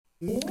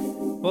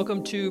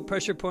Welcome to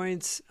Pressure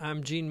Points.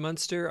 I'm Gene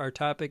Munster. Our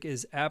topic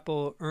is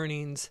Apple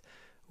earnings.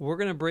 We're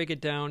going to break it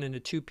down into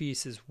two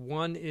pieces.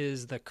 One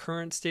is the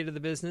current state of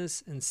the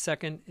business, and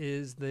second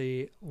is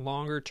the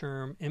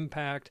longer-term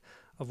impact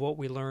of what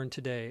we learned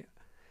today.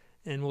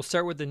 And we'll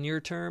start with the near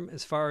term.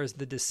 As far as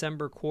the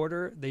December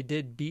quarter, they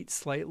did beat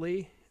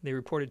slightly. They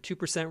reported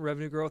 2%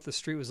 revenue growth. The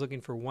street was looking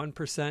for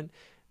 1%.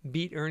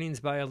 Beat earnings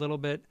by a little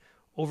bit.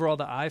 Overall,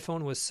 the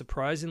iPhone was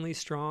surprisingly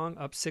strong,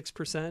 up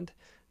 6%.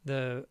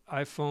 The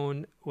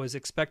iPhone was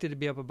expected to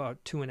be up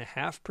about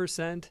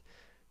 2.5%.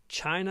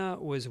 China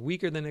was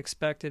weaker than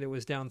expected. It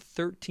was down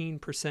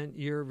 13%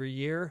 year over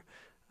year.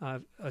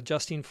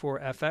 Adjusting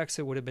for FX,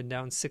 it would have been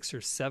down 6 or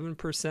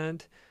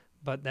 7%,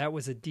 but that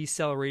was a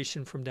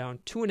deceleration from down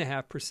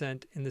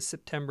 2.5% in the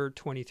September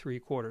 23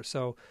 quarter.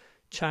 So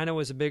China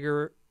was a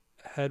bigger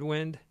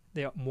headwind.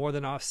 They more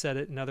than offset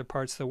it in other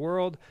parts of the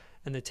world.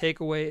 And the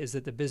takeaway is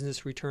that the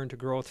business returned to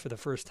growth for the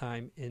first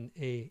time in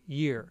a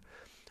year.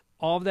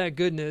 All of that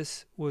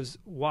goodness was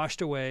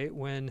washed away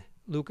when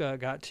Luca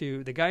got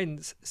to the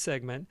guidance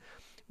segment,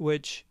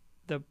 which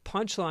the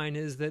punchline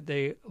is that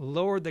they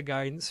lowered the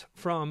guidance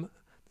from,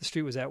 the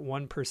street was at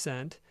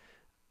 1%,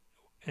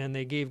 and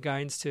they gave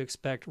guidance to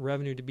expect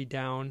revenue to be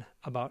down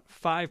about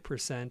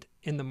 5%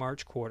 in the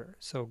March quarter.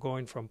 So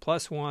going from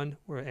 +1,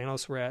 where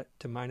analysts were at,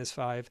 to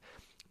 -5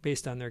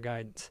 based on their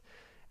guidance.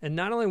 And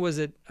not only was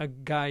it a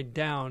guide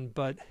down,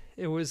 but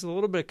it was a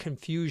little bit of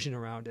confusion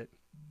around it.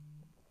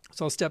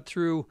 So I'll step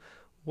through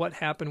what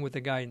happened with the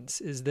guidance.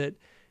 Is that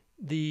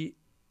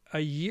a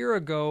year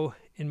ago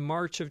in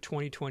March of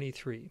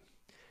 2023,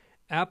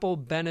 Apple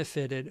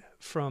benefited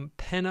from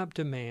pent-up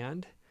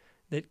demand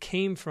that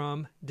came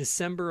from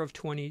December of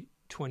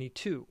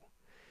 2022.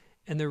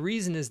 And the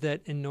reason is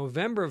that in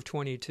November of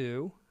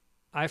 22,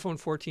 iPhone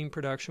 14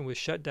 production was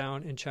shut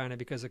down in China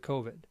because of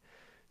COVID.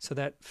 So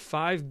that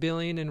 $5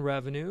 billion in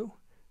revenue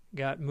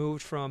got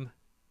moved from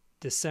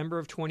December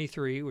of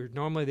 23, where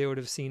normally they would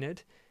have seen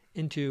it,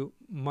 into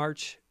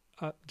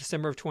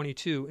December of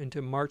 22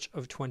 into March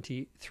of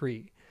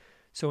 23.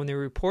 So when they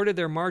reported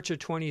their March of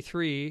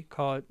 23,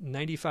 call it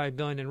 $95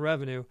 billion in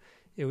revenue,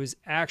 it was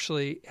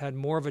actually had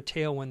more of a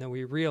tailwind than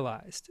we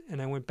realized.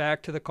 And I went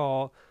back to the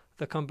call.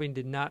 The company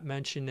did not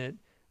mention it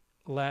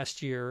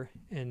last year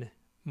in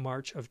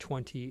March of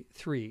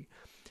 23.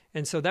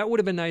 And so that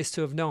would have been nice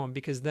to have known,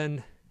 because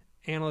then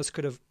analysts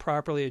could have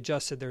properly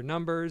adjusted their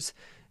numbers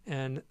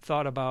and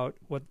thought about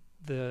what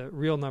the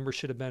real number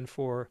should have been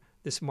for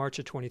this March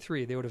of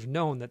 23. They would have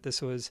known that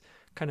this was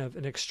kind of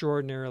an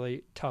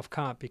extraordinarily tough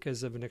comp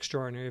because of an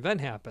extraordinary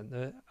event happened.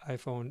 The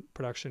iPhone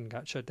production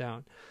got shut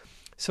down.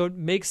 So it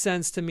makes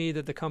sense to me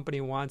that the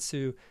company wants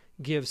to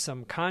give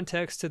some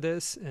context to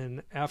this.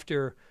 And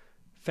after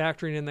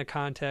factoring in the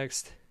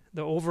context,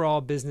 the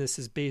overall business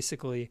is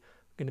basically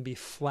going to be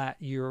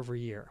flat year over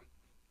year.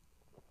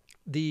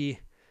 The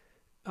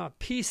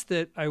piece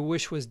that I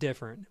wish was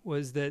different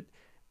was that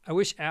I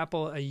wish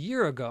Apple a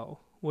year ago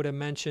would have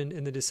mentioned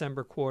in the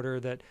December quarter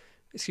the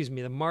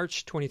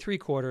March 23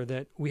 quarter,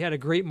 that we had a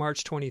great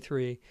March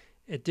 23.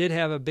 It did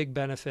have a big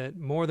benefit,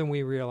 more than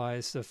we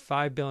realized, of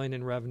 $5 billion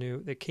in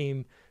revenue that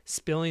came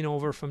spilling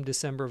over from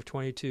December of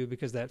 22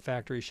 because that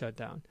factory shut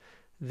down.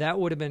 That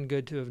would have been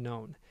good to have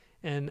known.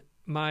 And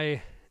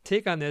my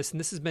take on this, and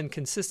this has been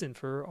consistent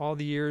for all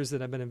the years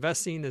that I've been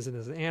investing as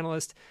an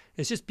analyst,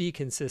 is just be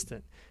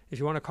consistent. If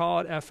you want to call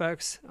it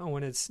FX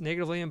when it's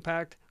negatively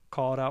impact,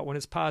 call it out when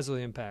it's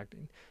positively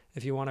impacting.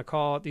 If you want to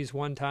call it these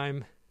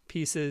one-time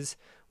pieces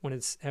when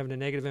it's having a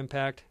negative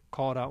impact,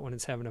 call it out when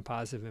it's having a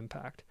positive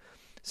impact.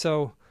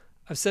 So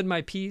I've said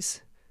my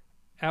piece.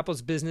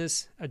 Apple's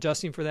business,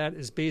 adjusting for that,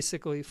 is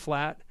basically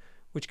flat,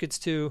 which gets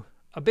to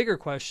a bigger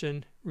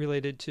question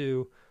related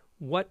to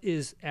what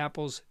is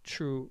Apple's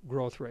true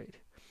growth rate.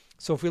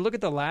 So if we look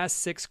at the last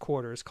 6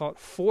 quarters, call it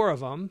 4 of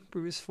them,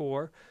 previous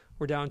 4,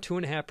 were down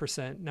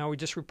 2.5%. Now we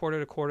just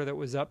reported a quarter that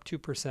was up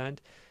 2%.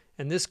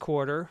 And this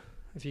quarter,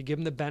 if you give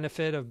them the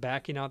benefit of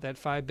backing out that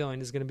 $5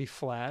 billion, is going to be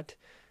flat.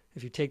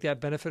 If you take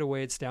that benefit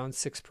away, it's down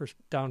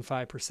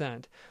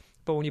 5%.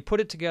 But when you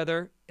put it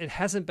together, it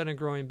hasn't been a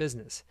growing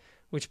business,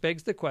 which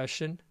begs the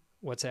question,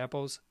 what's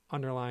Apple's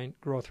underlying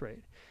growth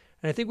rate?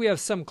 And I think we have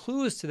some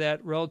clues to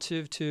that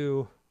relative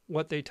to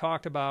what they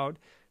talked about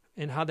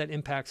and how that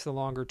impacts the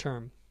longer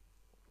term.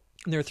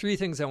 And there are 3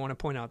 things I want to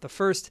point out. The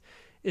first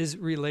is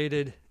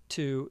related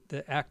to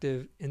the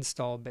active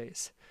install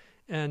base.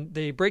 And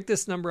they break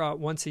this number out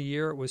once a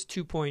year. It was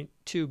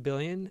 2.2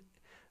 billion.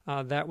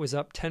 That was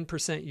up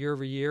 10% year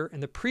over year.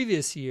 And the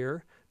previous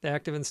year, the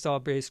active install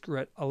base grew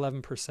at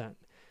 11%,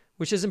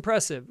 which is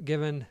impressive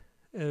given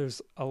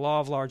there's a law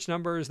of large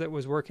numbers that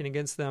was working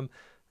against them.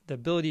 The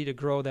ability to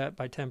grow that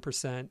by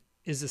 10%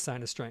 is a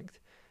sign of strength.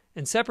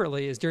 And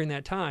separately, is during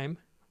that time,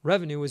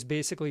 revenue was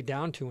basically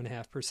down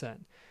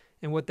 2.5%.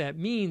 And what that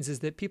means is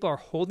that people are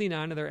holding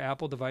on to their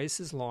Apple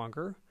devices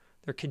longer.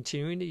 They're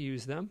continuing to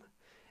use them.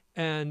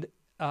 And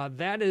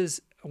that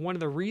is one of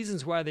the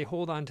reasons why they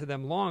hold on to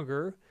them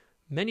longer.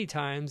 Many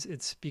times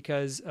it's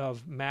because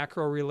of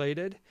macro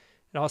related.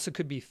 It also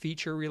could be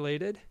feature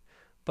related.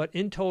 But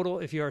in total,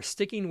 if you are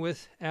sticking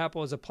with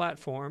Apple as a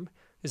platform,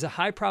 there's a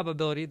high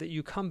probability that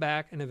you come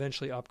back and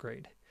eventually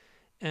upgrade.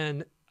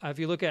 And if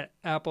you look at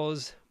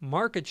Apple's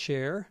market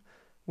share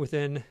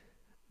within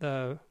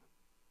the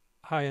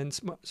high-end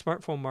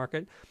smartphone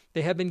market,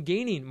 they have been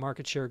gaining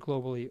market share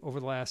globally over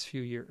the last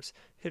few years.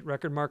 Hit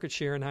record market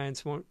share in high-end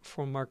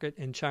smartphone market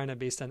in China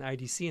based on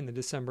IDC in the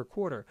December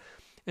quarter.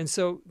 And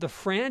so the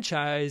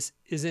franchise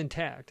is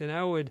intact. And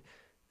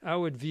I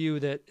would view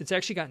that it's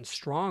actually gotten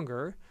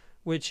stronger,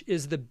 which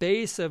is the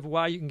base of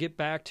why you can get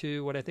back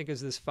to what I think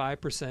is this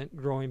 5%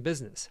 growing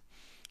business.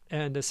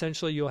 And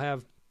essentially you'll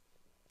have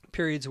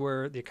periods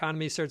where the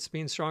economy starts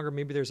being stronger.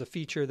 Maybe there's a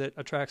feature that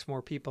attracts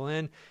more people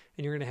in,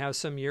 and you're going to have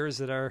some years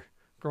that are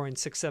growing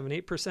 6, 7,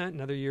 8%,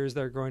 and other years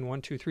that are growing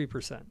 1, 2,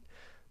 3%.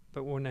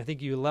 But when I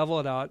think you level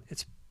it out,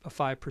 it's a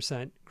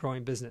 5%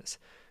 growing business.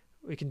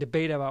 We can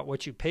debate about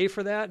what you pay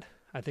for that.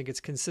 I think it's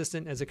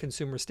consistent as a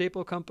consumer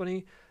staple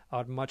company.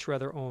 I'd much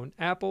rather own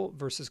Apple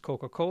versus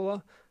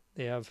Coca-Cola.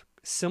 They have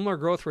similar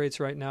growth rates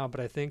right now, but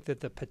I think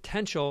that the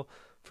potential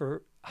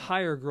for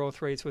higher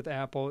growth rates with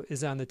Apple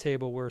is on the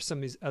table, where some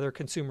of these other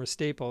consumer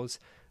staples,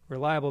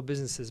 reliable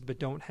businesses, but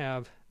don't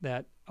have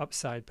that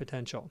upside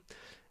potential.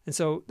 And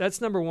so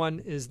that's number one,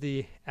 is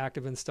the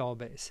active install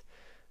base.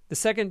 The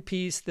second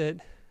piece that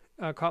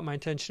caught my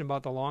attention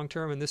about the long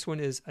term, and this one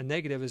is a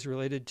negative, is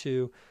related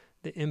to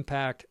the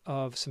impact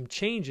of some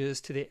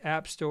changes to the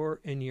App Store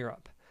in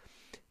Europe.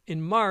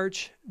 In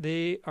March,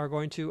 they are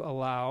going to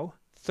allow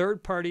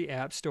third-party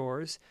app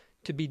stores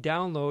to be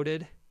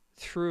downloaded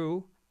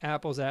through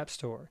Apple's App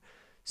Store.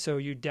 So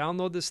you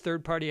download this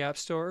third-party app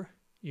store,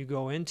 you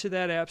go into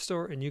that app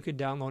store, and you can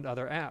download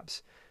other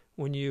apps.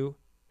 When you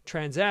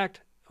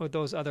transact with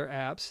those other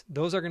apps,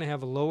 those are going to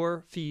have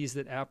lower fees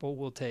that Apple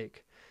will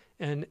take.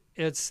 And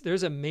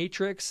there's a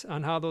matrix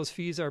on how those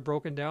fees are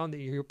broken down.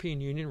 The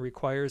European Union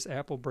requires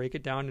Apple break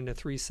it down into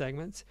 3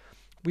 segments.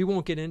 We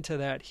won't get into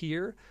that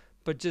here,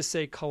 but just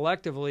say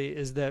collectively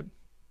is that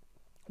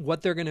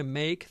what they're going to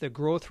make the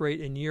growth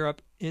rate in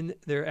Europe in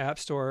their app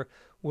store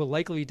will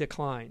likely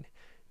decline.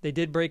 They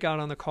did break out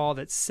on the call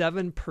that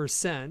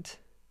 7%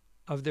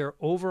 of their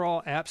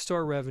overall app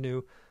store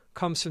revenue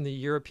comes from the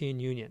European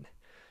Union.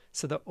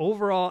 So the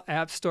overall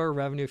app store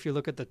revenue, if you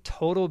look at the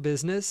total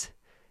business,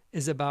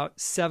 is about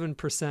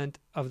 7%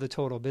 of the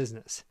total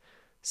business.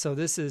 So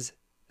this is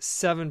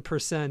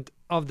 7%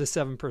 of the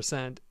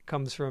 7%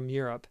 comes from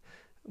Europe,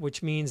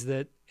 which means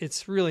that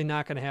it's really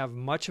not going to have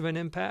much of an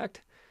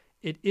impact.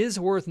 It is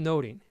worth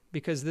noting,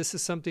 because this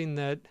is something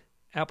that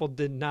Apple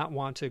did not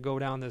want to go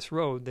down this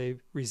road. They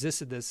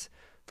resisted this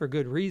for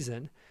good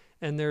reason.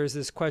 And there's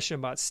this question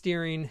about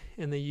steering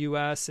in the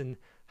U.S. and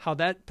how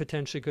that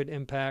potentially could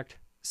impact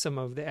some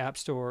of the App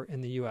Store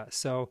in the U.S.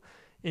 So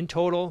in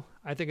total,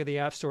 I think of the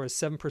App Store as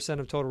 7%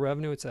 of total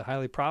revenue. It's a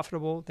highly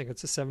profitable. I think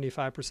it's a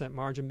 75%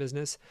 margin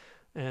business.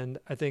 And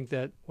I think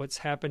that what's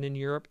happened in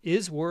Europe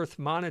is worth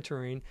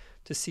monitoring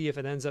to see if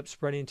it ends up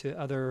spreading to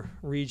other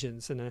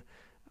regions. And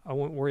I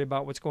won't worry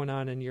about what's going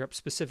on in Europe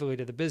specifically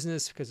to the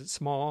business because it's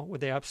small with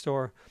the App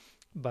Store,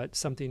 but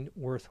something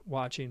worth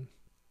watching.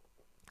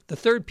 The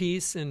third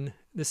piece, and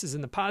this is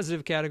in the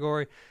positive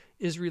category,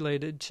 is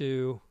related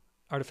to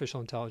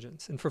artificial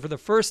intelligence. And for the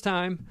first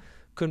time,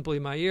 couldn't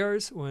believe my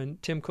ears when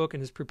Tim Cook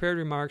in his prepared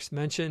remarks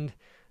mentioned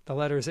the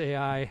letters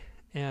AI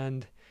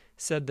and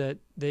said that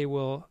they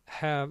will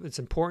have, it's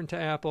important to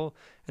Apple,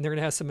 and they're going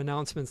to have some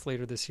announcements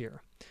later this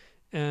year.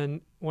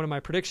 And one of my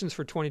predictions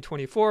for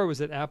 2024 was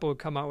that Apple would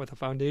come out with a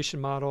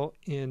foundation model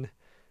in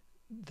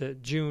the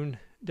June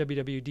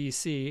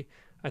WWDC.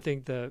 I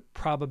think the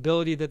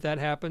probability that that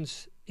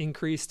happens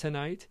increased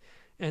tonight.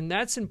 And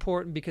that's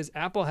important because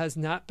Apple has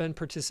not been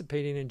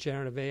participating in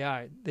generative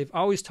AI. They've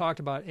always talked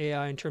about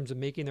AI in terms of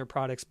making their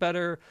products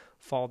better,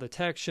 fall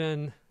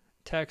detection,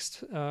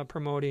 text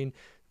promoting,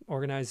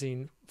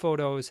 organizing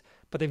photos,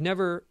 but they've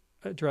never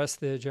addressed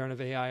the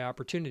generative AI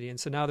opportunity. And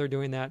so now they're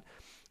doing that.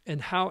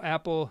 And how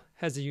Apple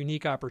has a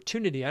unique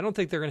opportunity, I don't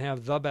think they're going to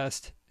have the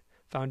best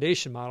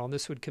foundation model. And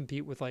this would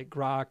compete with like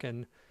Grok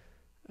and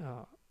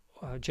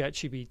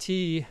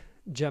ChatGPT,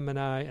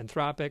 Gemini,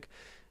 Anthropic.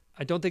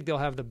 I don't think they'll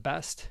have the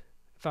best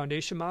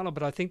foundation model,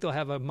 but I think they'll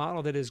have a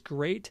model that is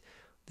great,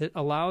 that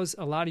allows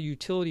a lot of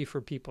utility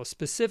for people,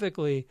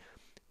 specifically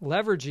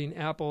leveraging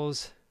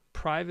Apple's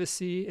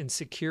privacy and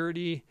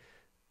security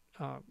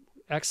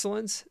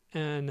excellence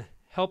and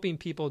helping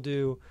people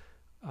do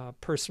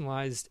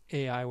personalized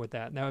AI with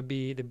that. And that would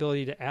be the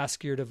ability to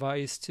ask your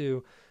device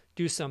to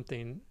do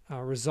something,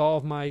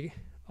 resolve my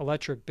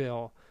electric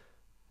bill,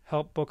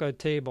 help book a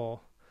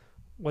table,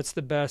 what's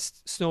the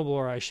best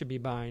snowblower I should be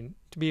buying,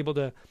 to be able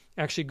to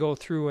actually go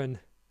through and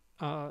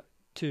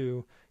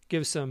to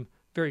give some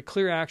very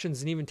clear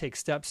actions and even take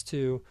steps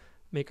to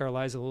make our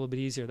lives a little bit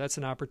easier. That's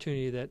an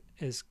opportunity that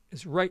is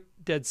right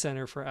dead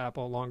center for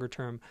Apple longer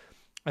term.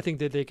 I think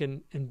that they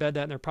can embed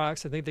that in their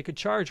products. I think they could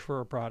charge for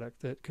a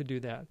product that could do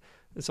that.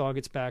 This all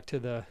gets back to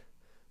the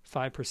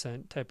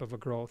 5% type of a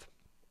growth.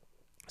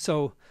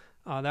 So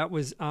that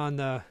was on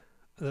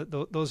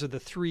those are the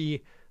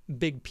three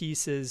big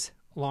pieces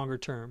longer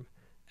term: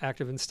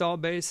 active install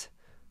base,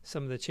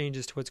 some of the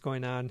changes to what's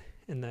going on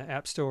in the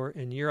App Store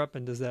in Europe,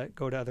 and does that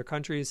go to other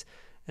countries?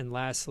 And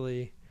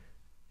lastly,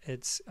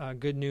 it's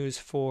good news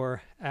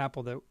for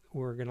Apple that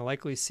we're going to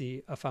likely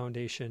see a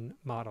foundation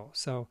model.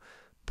 So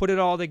put it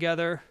all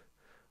together.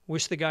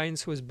 Wish the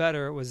guidance was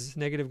better. It was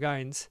negative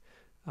guidance.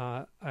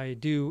 I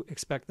do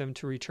expect them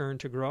to return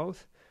to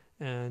growth,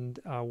 and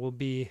we'll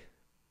be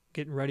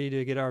getting ready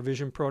to get our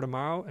Vision Pro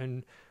tomorrow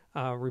and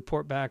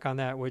report back on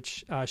that,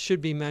 which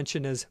should be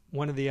mentioned as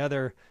one of the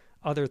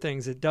other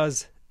things. It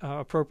does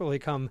appropriately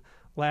come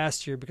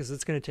last year because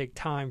it's going to take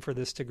time for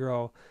this to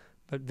grow.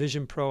 But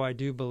Vision Pro, I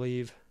do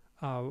believe,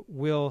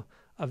 will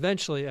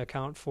eventually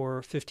account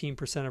for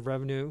 15% of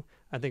revenue.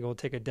 I think it will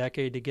take a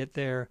decade to get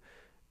there.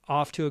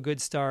 Off to a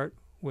good start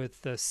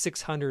with the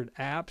 600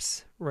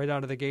 apps right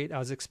out of the gate. I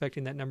was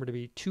expecting that number to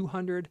be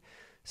 200.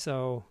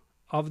 So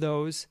of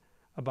those,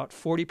 about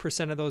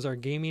 40% of those are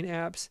gaming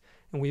apps.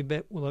 And we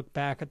look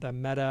back at the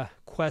Meta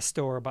Quest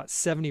Store, about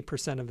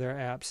 70% of their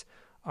apps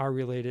are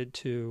related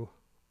to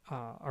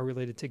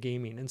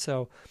gaming. And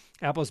so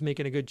Apple's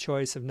making a good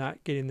choice of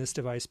not getting this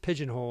device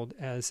pigeonholed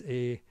as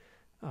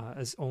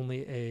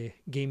only a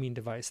gaming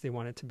device. They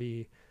want it to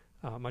be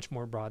much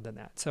more broad than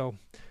that. So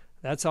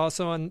that's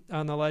also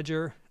on the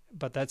ledger.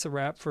 But that's a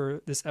wrap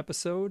for this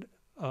episode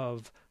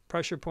of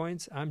Pressure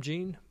Points. I'm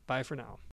Gene. Bye for now.